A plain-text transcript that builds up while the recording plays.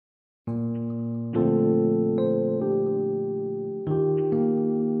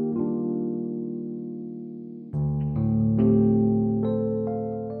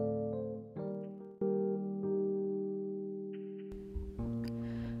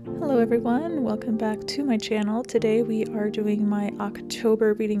everyone, welcome back to my channel. Today we are doing my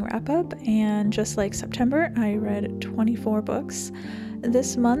October reading wrap-up, and just like September, I read 24 books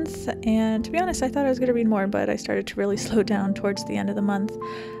this month, and to be honest, I thought I was going to read more, but I started to really slow down towards the end of the month.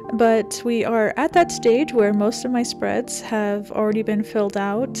 But we are at that stage where most of my spreads have already been filled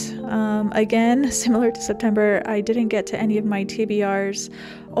out. Again, similar to September, I didn't get to any of my TBRs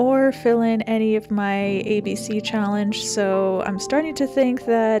or fill in any of my ABC challenge, so I'm starting to think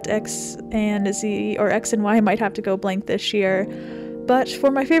that X and Z, or X and Y, might have to go blank this year. But for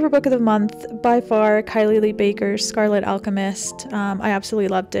my favorite book of the month, by far, Kylie Lee Baker's Scarlet Alchemist. I absolutely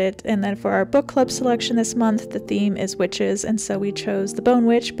loved it. And then for our book club selection this month, the theme is witches, and so we chose The Bone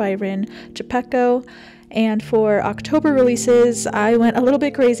Witch by Chupeco. And for October releases, I went a little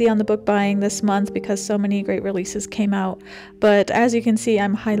bit crazy on the book buying this month because so many great releases came out. But as you can see,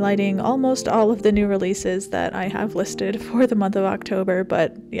 I'm highlighting almost all of the new releases that I have listed for the month of October.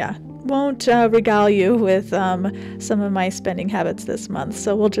 But yeah, won't regale you with some of my spending habits this month.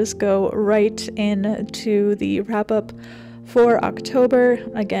 So we'll just go right into the wrap-up for October.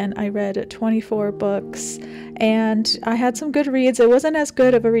 Again, I read 24 books and I had some good reads. It wasn't as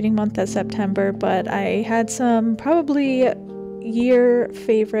good of a reading month as September, but I had some probably year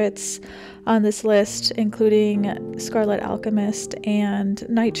favorites on this list, including Scarlet Alchemist and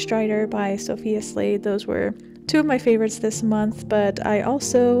Night Strider by Sophia Slade. Those were two of my favorites this month, but I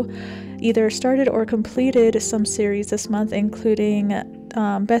also either started or completed some series this month, including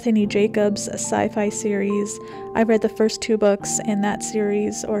Bethany Jacobs' sci-fi series. I read the first two books in that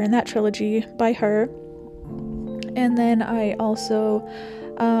series, or in that trilogy, by her. And then I also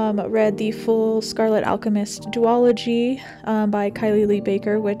read the full Scarlet Alchemist duology by Kylie Lee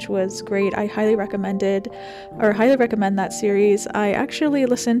Baker, which was great. I highly recommend that series. I actually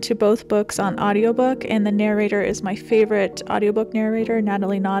listened to both books on audiobook, and the narrator is my favorite audiobook narrator,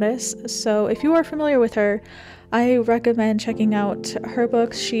 Natalie Naudis. So if you are familiar with her, I recommend checking out her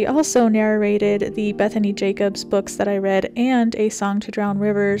books. She also narrated the Bethany Jacobs books that I read and A Song to Drown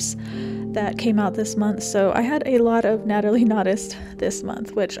Rivers that came out this month. So I had a lot of Natalie Naudis this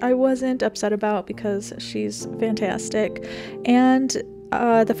month, which I wasn't upset about because she's fantastic. And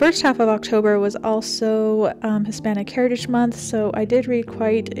the first half of October was also Hispanic Heritage Month, so I did read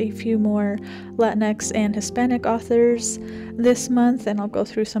quite a few more Latinx and Hispanic authors this month, and I'll go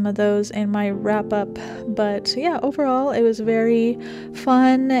through some of those in my wrap-up. But yeah, overall, it was very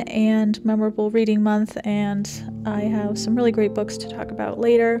fun and memorable reading month, and I have some really great books to talk about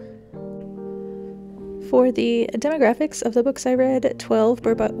later. For the demographics of the books I read, 12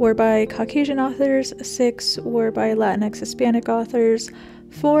 were by Caucasian authors, 6 were by Latinx Hispanic authors,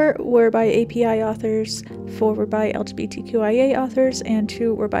 4 were by API authors, 4 were by LGBTQIA authors, and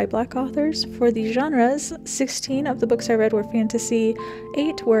 2 were by Black authors. For the genres, 16 of the books I read were fantasy,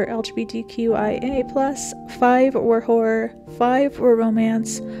 8 were LGBTQIA+, 5 were horror, 5 were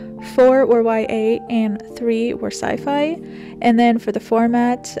romance, 4 were YA, and 3 were sci-fi. And then for the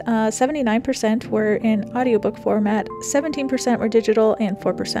format, 79% were in audiobook format, 17% were digital, and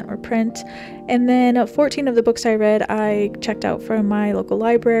 4% were print. And then 14 of the books I read I checked out from my local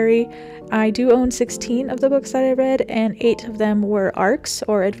library. I do own 16 of the books that I read, and 8 of them were ARCs,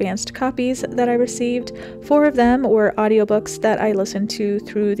 or advanced copies, that I received. 4 of them were audiobooks that I listened to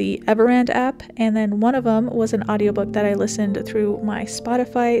through the Everand app, and then 1 of them was an audiobook that I listened through my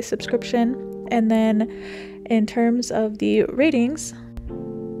Spotify subscription. And then in terms of the ratings,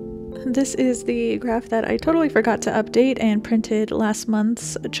 this is the graph that I totally forgot to update and printed last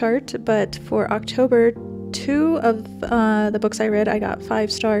month's chart, but for October, 2 of the books I read, I got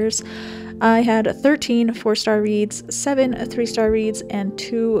 5 stars. I had 13 4-star reads, 7 3-star reads, and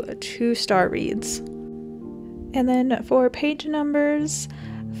 2 2-star reads. And then for page numbers,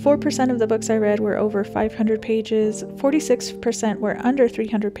 4% of the books I read were over 500 pages, 46% were under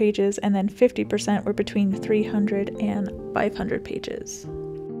 300 pages, and then 50% were between 300 and 500 pages.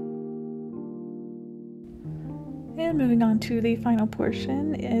 And moving on to the final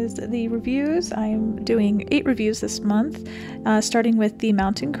portion is the reviews. I'm doing 8 reviews this month, starting with The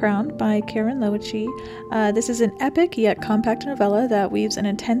Mountain Crown by Karen Loichi. This is an epic yet compact novella that weaves an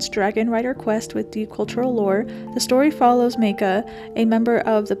intense dragon rider quest with deep cultural lore. The story follows Makiia, a member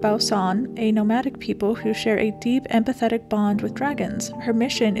of the Baosan, a nomadic people who share a deep, empathetic bond with dragons. Her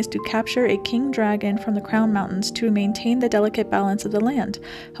mission is to capture a king dragon from the Crown Mountains to maintain the delicate balance of the land.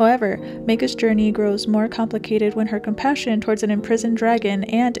 However, Makiia's journey grows more complicated when her compassion towards an imprisoned dragon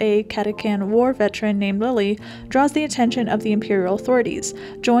and a Katakan war veteran named Lily draws the attention of the Imperial authorities.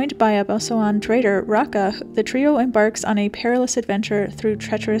 Joined by a Bosoan trader, Raka, the trio embarks on a perilous adventure through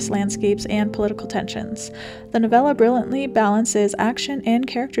treacherous landscapes and political tensions. The novella brilliantly balances action and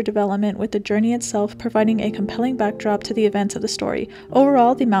character development with the journey itself, providing a compelling backdrop to the events of the story.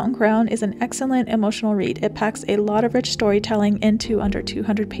 Overall, The Mountain Crown is an excellent emotional read. It packs a lot of rich storytelling into under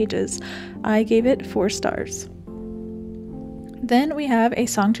 200 pages. I gave it 4 stars. Then we have A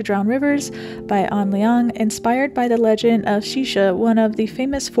Song to Drown Rivers by An Liang. Inspired by the legend of Xixia, one of the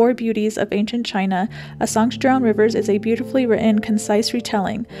famous 4 beauties of ancient China, A Song to Drown Rivers is a beautifully written, concise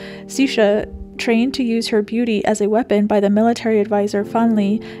retelling. Xixia, trained to use her beauty as a weapon by the military advisor Fan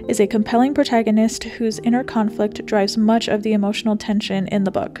Li, is a compelling protagonist whose inner conflict drives much of the emotional tension in the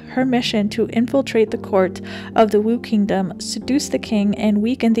book. Her mission to infiltrate the court of the Wu Kingdom, seduce the king, and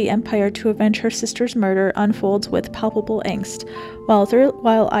weaken the empire to avenge her sister's murder unfolds with palpable angst.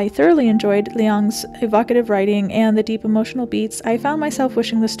 While I thoroughly enjoyed Liang's evocative writing and the deep emotional beats, I found myself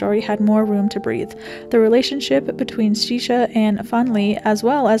wishing the story had more room to breathe. The relationship between Xixia and Fan Li, as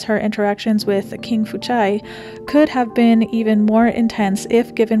well as her interactions with King Fuchai, could have been even more intense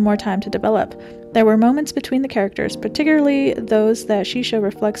if given more time to develop. There were moments between the characters, particularly those that Xixia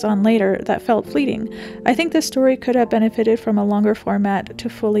reflects on later, that felt fleeting. I think this story could have benefited from a longer format to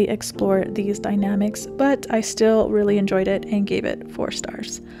fully explore these dynamics, but I still really enjoyed it and gave it 4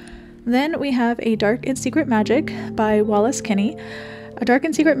 stars. Then we have A Dark and Secret Magic by Wallace Kinney. A Dark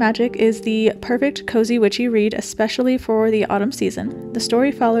and Secret Magic is the perfect cozy witchy read, especially for the autumn season. The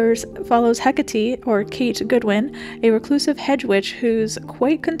story follows Hecate, or Kate Goodwin, a reclusive hedge witch who's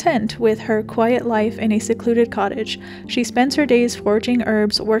quite content with her quiet life in a secluded cottage. She spends her days foraging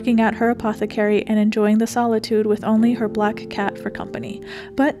herbs, working at her apothecary, and enjoying the solitude with only her black cat for company.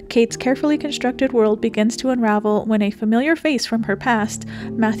 But Kate's carefully constructed world begins to unravel when a familiar face from her past,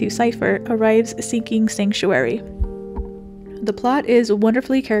 Matthew Cipher, arrives seeking sanctuary. The plot is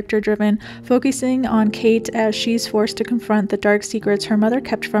wonderfully character-driven, focusing on Kate as she's forced to confront the dark secrets her mother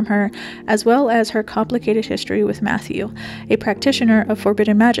kept from her, as well as her complicated history with Matthew, a practitioner of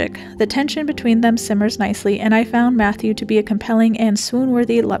forbidden magic. The tension between them simmers nicely, and I found Matthew to be a compelling and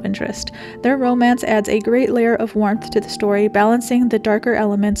swoon-worthy love interest. Their romance adds a great layer of warmth to the story, balancing the darker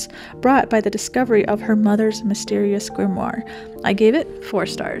elements brought by the discovery of her mother's mysterious grimoire. I gave it 4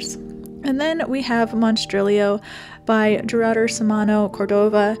 stars. And then we have Monstrilio by Gerardo Samano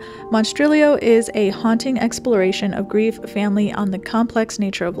Cordova. Monstrilio is a haunting exploration of grief, family, and the complex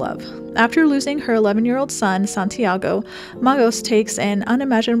nature of love. After losing her 11-year-old son, Santiago, Magos takes an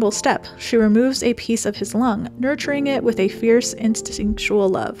unimaginable step. She removes a piece of his lung, nurturing it with a fierce, instinctual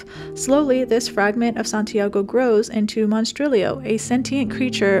love. Slowly, this fragment of Santiago grows into Monstrilio, a sentient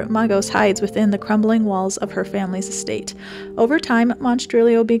creature Magos hides within the crumbling walls of her family's estate. Over time,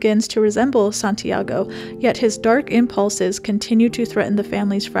 Monstrilio begins to resemble Santiago, yet his dark impulses continue to threaten the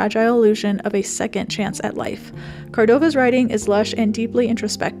family's fragile illusion of a second chance at life. Cordova's writing is lush and deeply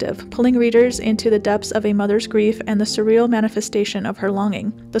introspective, pulling readers into the depths of a mother's grief and the surreal manifestation of her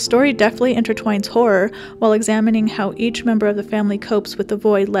longing. The story deftly intertwines horror while examining how each member of the family copes with the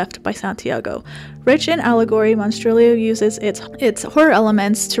void left by Santiago. Rich in allegory, Monstrilio uses its horror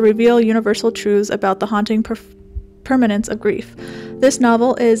elements to reveal universal truths about the haunting permanence of grief. This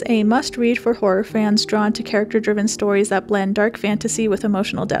novel is a must-read for horror fans drawn to character-driven stories that blend dark fantasy with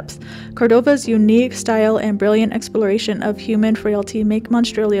emotional depth. Cordova's unique style and brilliant exploration of human frailty make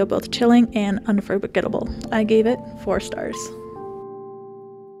Monstrilio both chilling and unforgettable. I gave it 4 stars.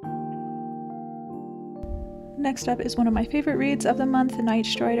 Next up is one of my favorite reads of the month, Night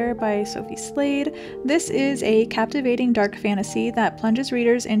Strider by Sophie Slade. This is a captivating dark fantasy that plunges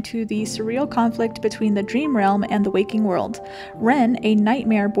readers into the surreal conflict between the dream realm and the waking world. Ren, a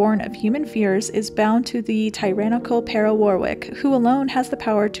nightmare born of human fears, is bound to the tyrannical Para Warwick, who alone has the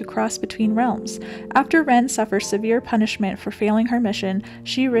power to cross between realms. After Ren suffers severe punishment for failing her mission,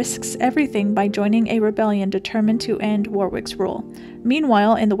 she risks everything by joining a rebellion determined to end Warwick's rule.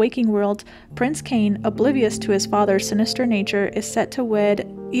 Meanwhile, in the waking world, Prince Cain, oblivious to his father's sinister nature, is set to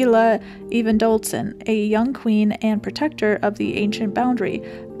wed Ila Evendolson, a young queen and protector of the ancient boundary,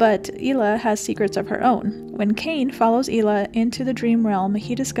 but Ila has secrets of her own. When Cain follows Ila into the dream realm,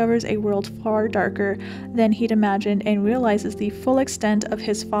 he discovers a world far darker than he'd imagined and realizes the full extent of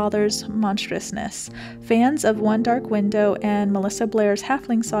his father's monstrousness. Fans of One Dark Window and Melissa Blair's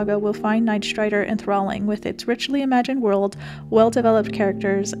Halfling saga will find Night Strider enthralling with its richly imagined world, well-developed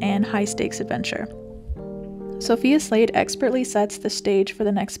characters, and high-stakes adventure. Sophia Slade expertly sets the stage for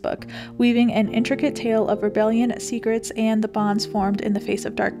the next book, weaving an intricate tale of rebellion, secrets, and the bonds formed in the face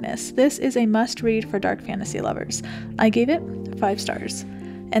of darkness. This is a must-read for dark fantasy lovers. I gave it 5 stars.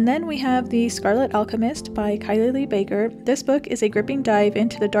 And then we have The Scarlet Alchemist by Kylie Lee Baker. This book is a gripping dive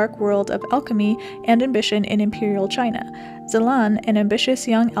into the dark world of alchemy and ambition in Imperial China. Zilan, an ambitious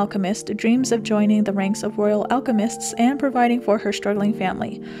young alchemist, dreams of joining the ranks of royal alchemists and providing for her struggling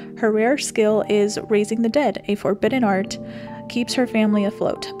family. Her rare skill is raising the dead, a forbidden art keeps her family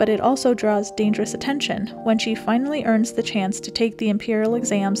afloat, but it also draws dangerous attention. When she finally earns the chance to take the imperial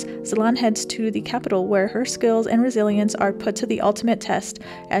exams, Zilan heads to the capital where her skills and resilience are put to the ultimate test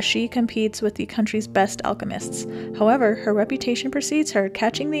as she competes with the country's best alchemists. However, her reputation precedes her,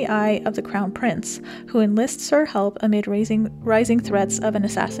 catching the eye of the crown prince, who enlists her help amid rising threats of an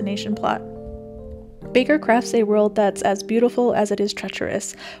assassination plot. Baker crafts a world that's as beautiful as it is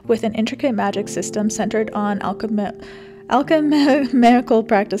treacherous, with an intricate magic system centered on alchemical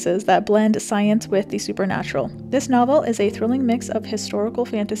practices that blend science with the supernatural. This novel is a thrilling mix of historical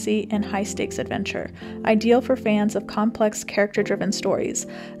fantasy and high-stakes adventure, ideal for fans of complex, character-driven stories.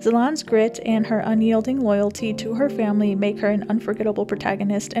 Zilan's grit and her unyielding loyalty to her family make her an unforgettable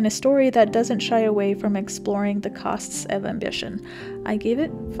protagonist in a story that doesn't shy away from exploring the costs of ambition. I gave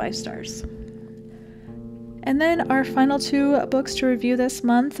it 5 stars. And then our final 2 books to review this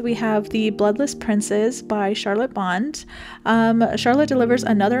month, we have The Bloodless Princes by Charlotte Bond. Charlotte delivers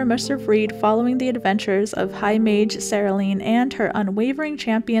another immersive read following the adventures of High Mage Saraline and her unwavering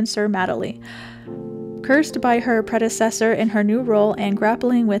champion Sir Madley. Cursed by her predecessor in her new role and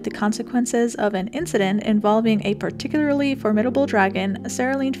grappling with the consequences of an incident involving a particularly formidable dragon,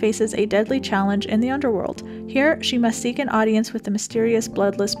 Saraline faces a deadly challenge in the underworld. Here, she must seek an audience with the mysterious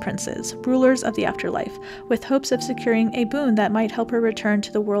bloodless princes, rulers of the afterlife, with hopes of securing a boon that might help her return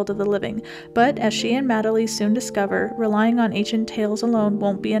to the world of the living. But as she and Madley soon discover, relying on ancient tales alone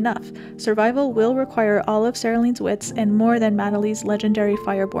won't be enough. Survival will require all of Saraline's wits and more than Madley's legendary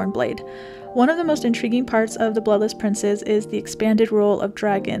Fireborn blade. One of the most intriguing parts of The Bloodless Princes is the expanded role of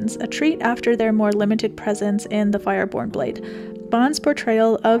dragons, a treat after their more limited presence in the Fireborn blade. Bond's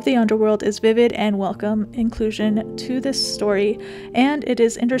portrayal of the underworld is vivid and welcome inclusion to this story, and it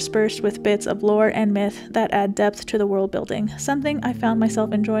is interspersed with bits of lore and myth that add depth to the world building, something I found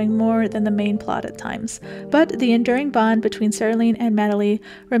myself enjoying more than the main plot at times. But the enduring bond between Saraline and Madley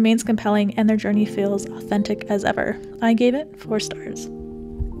remains compelling, and their journey feels authentic as ever. I gave it 4 stars.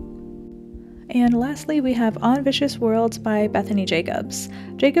 And lastly, we have On Vicious Worlds by Bethany Jacobs.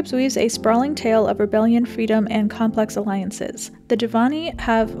 Jacobs weaves a sprawling tale of rebellion, freedom, and complex alliances. The Divani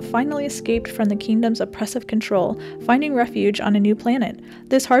have finally escaped from the kingdom's oppressive control, finding refuge on a new planet.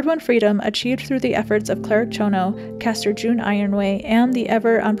 This hard-won freedom, achieved through the efforts of Cleric Chono, Caster June Ironway, and the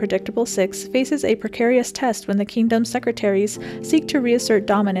ever-unpredictable Six, faces a precarious test when the kingdom's secretaries seek to reassert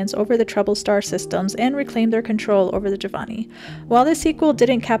dominance over the troubled star systems and reclaim their control over the Divani. While this sequel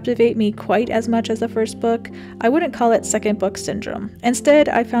didn't captivate me quite as much as the first book, I wouldn't call it second book syndrome. Instead,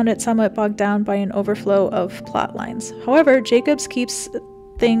 I found it somewhat bogged down by an overflow of plot lines. However, Jacobs keeps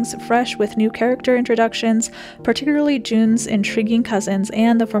things fresh with new character introductions, particularly June's intriguing cousins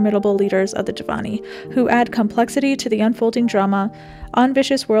and the formidable leaders of the Divani, who add complexity to the unfolding drama. On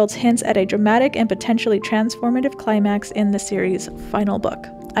Vicious Worlds hints at a dramatic and potentially transformative climax in the series' final book.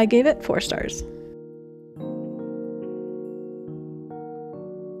 I gave it 4 stars.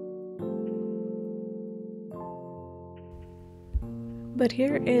 But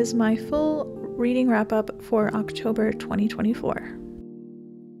here is my full reading wrap-up for October 2024.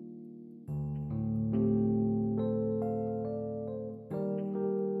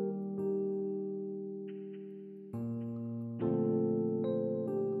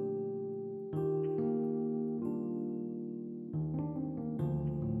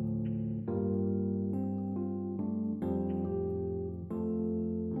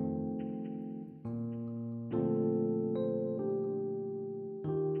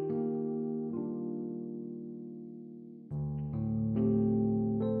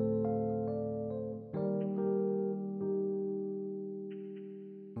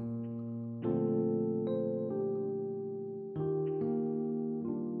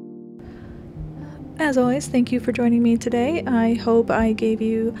 As always, thank you for joining me today. I hope I gave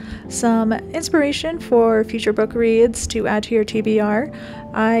you some inspiration for future book reads to add to your TBR.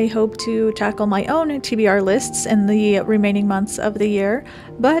 I hope to tackle my own TBR lists in the remaining months of the year,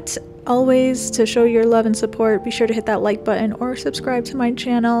 but always, to show your love and support, be sure to hit that like button or subscribe to my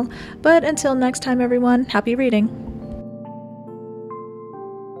channel. But until next time, everyone, happy reading!